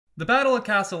The Battle of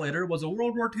Castle Itter was a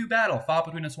World War II battle fought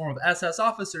between a swarm of SS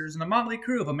officers and a motley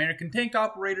crew of American tank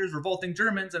operators, revolting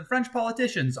Germans, and French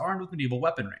politicians armed with medieval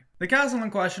weaponry. The castle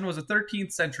in question was a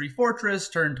 13th century fortress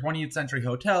turned 20th century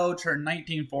hotel turned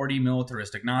 1940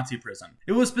 militaristic Nazi prison.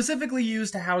 It was specifically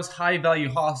used to house high-value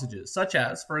hostages, such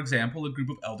as, for example, a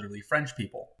group of elderly French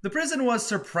people. The prison was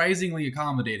surprisingly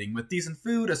accommodating, with decent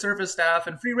food, a service staff,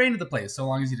 and free reign of the place so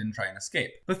long as you didn't try and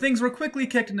escape. But things were quickly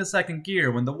kicked into second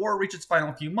gear when the war reached its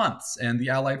final few months, and the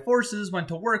Allied forces went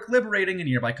to work liberating a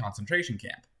nearby concentration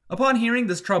camp. Upon hearing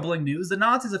this troubling news, the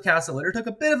Nazis of Castle Itter took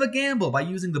a bit of a gamble by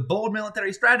using the bold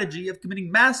military strategy of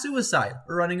committing mass suicide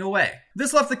or running away.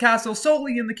 This left the castle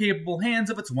solely in the capable hands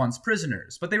of its once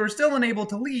prisoners, but they were still unable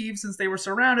to leave since they were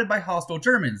surrounded by hostile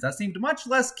Germans that seemed much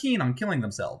less keen on killing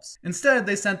themselves. Instead,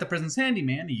 they sent the prison's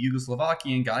handyman, a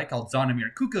Yugoslovakian guy called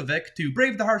Zvonimir Kukovic, to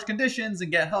brave the harsh conditions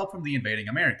and get help from the invading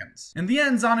Americans. In the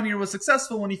end, Zvonimir was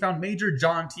successful when he found Major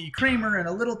John T. Kramer in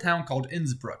a little town called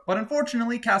Innsbruck, but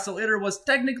unfortunately, Castle Itter was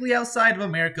technically outside of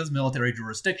America's military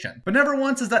jurisdiction. But never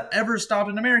once has that ever stopped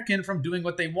an American from doing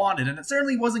what they wanted, and it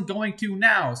certainly wasn't going to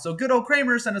now, so good old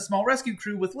Kramer sent a small rescue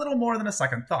crew with little more than a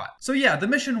second thought. So yeah, the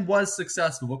mission was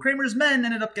successful, but Kramer's men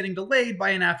ended up getting delayed by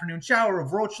an afternoon shower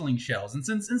of Rotschling shells, and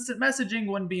since instant messaging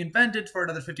wouldn't be invented for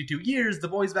another 52 years, the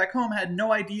boys back home had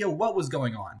no idea what was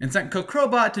going on, and sent Cook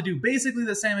Crowbot to do basically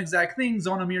the same exact thing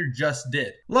Zvonimir just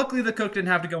did. Luckily, the cook didn't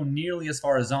have to go nearly as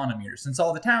far as Zvonimir, since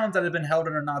all the towns that had been held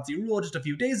under Nazi rule just a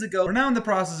few days ago were now in the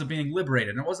process of being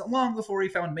liberated, and it wasn't long before he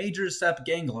found Major Sepp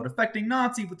Gangl, a defecting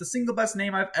Nazi with the single best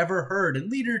name I've ever heard,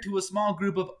 and leader to a small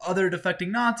group of other defecting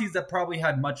Nazis that probably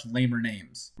had much lamer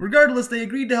names. Regardless, they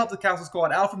agreed to help the castle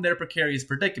squad out from their precarious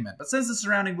predicament, but since the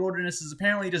surrounding wilderness is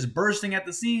apparently just bursting at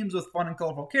the seams with fun and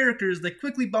colorful characters, they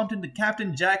quickly bumped into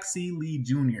Captain Jack C. Lee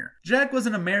Jr. Jack was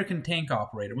an American tank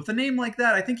operator. With a name like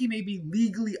that, I think he may be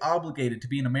legally obligated to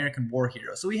be an American war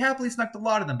hero, so he happily snuck a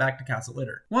lot of them back to Castle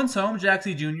Itter. Once home, Jack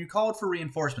C. Jr. called for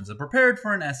reinforcements and prepared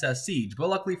for an SS siege, but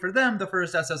luckily for them, the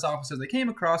first SS officer they came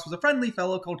across was a friendly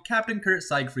fellow called Captain Kurt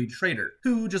Siegfried Schrader,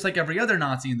 who, just like every other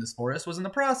Nazi in this forest, was in the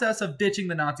process of ditching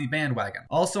the Nazi bandwagon.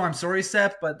 Also, I'm sorry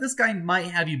Sepp, but this guy might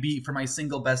have you beat for my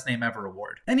single best name ever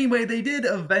award. Anyway, they did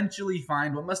eventually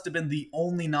find what must have been the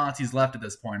only Nazis left at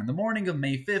this point on the morning of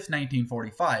May 5th,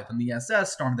 1945, when the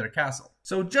SS stormed their castle.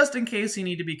 So just in case you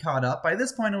need to be caught up, by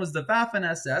this point it was the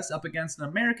Waffen-SS up against an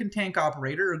American tank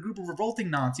operator, a group of revolting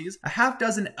Nazis, a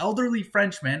half-dozen elderly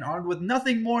Frenchmen armed with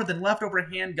nothing more than leftover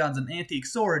handguns and antique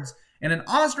swords, and an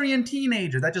Austrian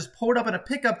teenager that just pulled up in a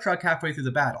pickup truck halfway through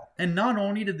the battle. And not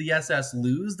only did the SS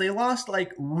lose, they lost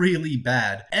like really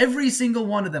bad. Every single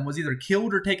one of them was either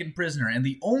killed or taken prisoner, and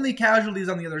the only casualties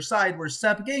on the other side were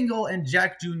Sepp Gangl and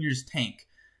Jack Jr.'s tank.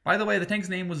 By the way, the tank's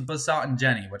name was Basat and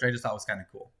Jenny, which I just thought was kind of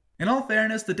cool. In all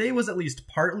fairness, the day was at least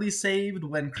partly saved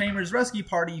when Kramer's rescue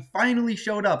party finally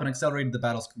showed up and accelerated the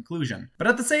battle's conclusion. But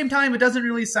at the same time, it doesn't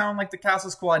really sound like the castle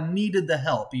squad needed the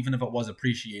help, even if it was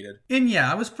appreciated. And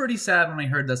yeah, I was pretty sad when I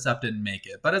heard that Sepp didn't make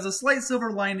it, but as a slight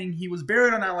silver lining, he was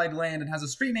buried on Allied land and has a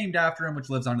street named after him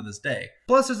which lives on to this day.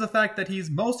 Plus there's the fact that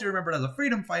he's mostly remembered as a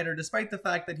freedom fighter, despite the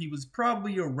fact that he was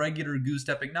probably a regular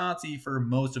goose-stepping Nazi for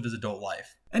most of his adult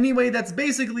life. Anyway, that's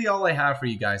basically all I have for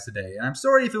you guys today, and I'm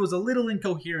sorry if it was a little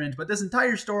incoherent, but this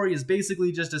entire story is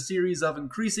basically just a series of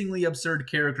increasingly absurd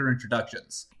character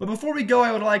introductions. But before we go,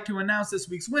 I would like to announce this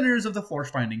week's winners of the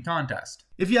Florsch finding contest.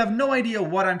 If you have no idea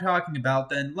what I'm talking about,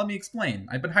 then let me explain.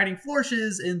 I've been hiding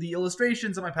Florsches in the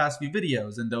illustrations of my past few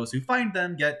videos, and those who find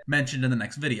them get mentioned in the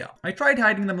next video. I tried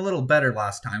hiding them a little better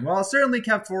last time. While it certainly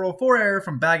kept 404 Air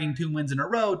from bagging 2 wins in a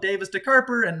row, Davis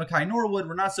DeCarper and Mackay Norwood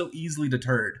were not so easily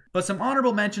deterred. But some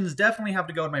honorable mentions definitely have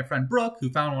to go to my friend Brooke, who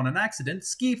found one on accident,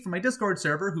 Skeep from my Discord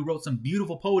server, who wrote some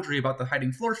beautiful poetry about the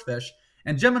hiding Florschfish,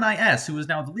 and Gemini S, who is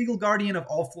now the legal guardian of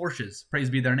all Florsches, praise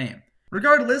be their name.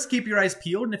 Regardless, keep your eyes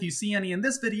peeled, and if you see any in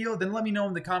this video, then let me know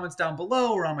in the comments down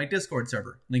below or on my Discord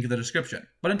server, link in the description.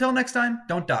 But until next time,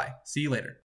 don't die. See you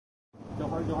later. Go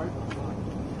hard, go hard.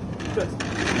 Good.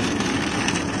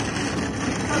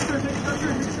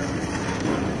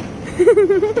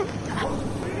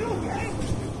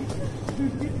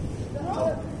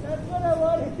 That's what I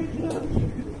wanted to do.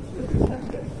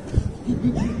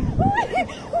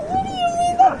 What do you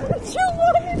mean that's what you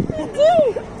wanted to do?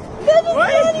 That does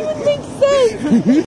not even make sense!